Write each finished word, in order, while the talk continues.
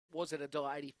was at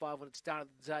 $1.85 when it started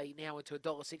the day, now into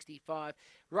 $1.65.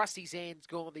 Rusty Zan's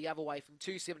gone the other way from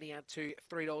 $2.70 out to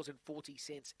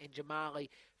 $3.40, and Jamali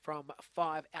from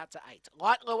 5 out to 8.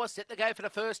 Light Lewis set to go for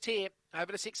the first here,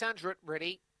 over to 600,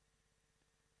 ready.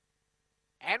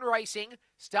 And racing.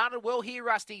 Started well here,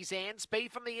 Rusty Zan.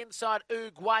 Speed from the inside,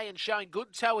 Uruguay, and showing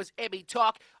good toe is Ebby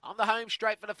Tock. On the home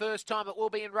straight for the first time, it will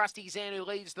be in Rusty Zan who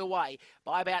leads the way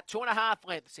by about 2.5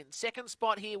 lengths. In second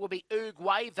spot here will be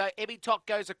Uruguay, though Ebby Tock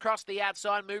goes across the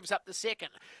outside, moves up to second.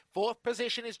 Fourth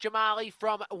position is Jamali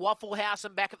from Waffle House,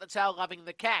 and back at the tail, Loving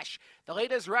the Cash. The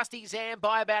leader's Rusty Zan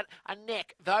by about a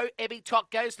neck, though Ebby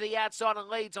Tock goes to the outside and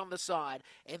leads on the side.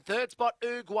 In third spot,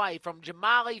 Uruguay from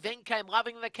Jamali, then came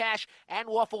Loving the Cash and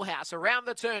Waffle House. Around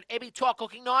the turn, Ebby Tock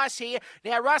looking nice here.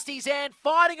 Now Rusty Zan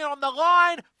fighting it on the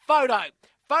line. Photo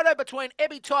between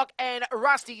Ebby Tock and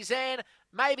Rusty Zan.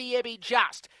 Maybe Ebby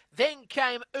just. Then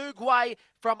came Uruguay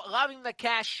from Loving the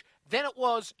Cash. Then it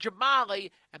was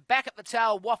Jamali, and back at the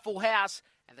tail, Waffle House.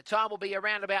 And the time will be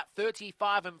around about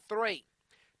 35 and 3.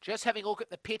 Just having a look at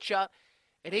the picture.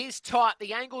 It is tight.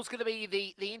 The angle's going to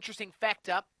be the interesting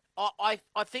factor. I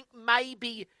think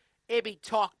maybe Ebby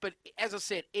Tock, but as I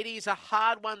said, it is a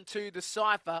hard one to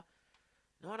decipher.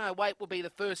 908 will be the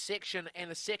first section,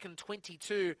 and the second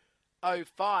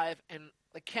 2205, and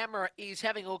the camera is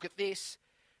having a look at this.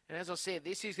 And as I said,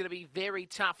 this is going to be very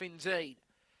tough indeed.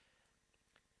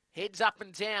 Heads up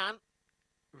and down.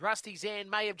 Rusty Zan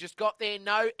may have just got there.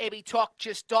 No, Ebby Tock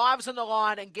just dives on the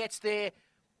line and gets there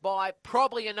by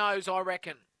probably a nose, I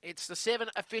reckon. It's the 7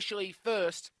 officially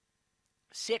first.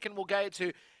 Second will go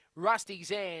to Rusty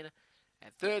Zan.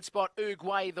 And third spot,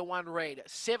 Uruguay, the 1 red.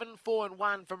 7, 4, and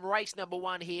 1 from race number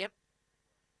 1 here.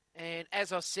 And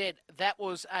as I said, that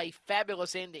was a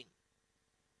fabulous ending.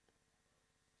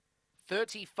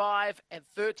 35 and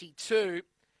 32.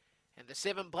 And the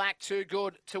 7 black, too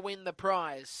good to win the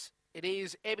prize. It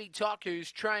is Ebby Tock,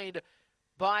 who's trained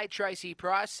by Tracy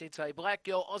Price. It's a black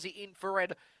girl Aussie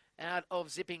infrared out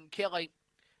of Zipping Kelly.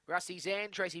 Rusty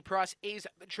Zan, Tracy Price is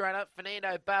the trainer.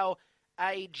 Fernando Bell,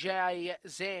 AJ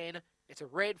Zan. It's a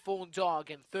red fawn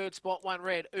dog. And third spot, 1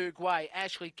 red, Uruguay.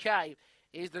 Ashley Kay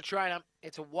is the trainer.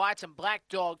 It's a white and black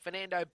dog. Fernando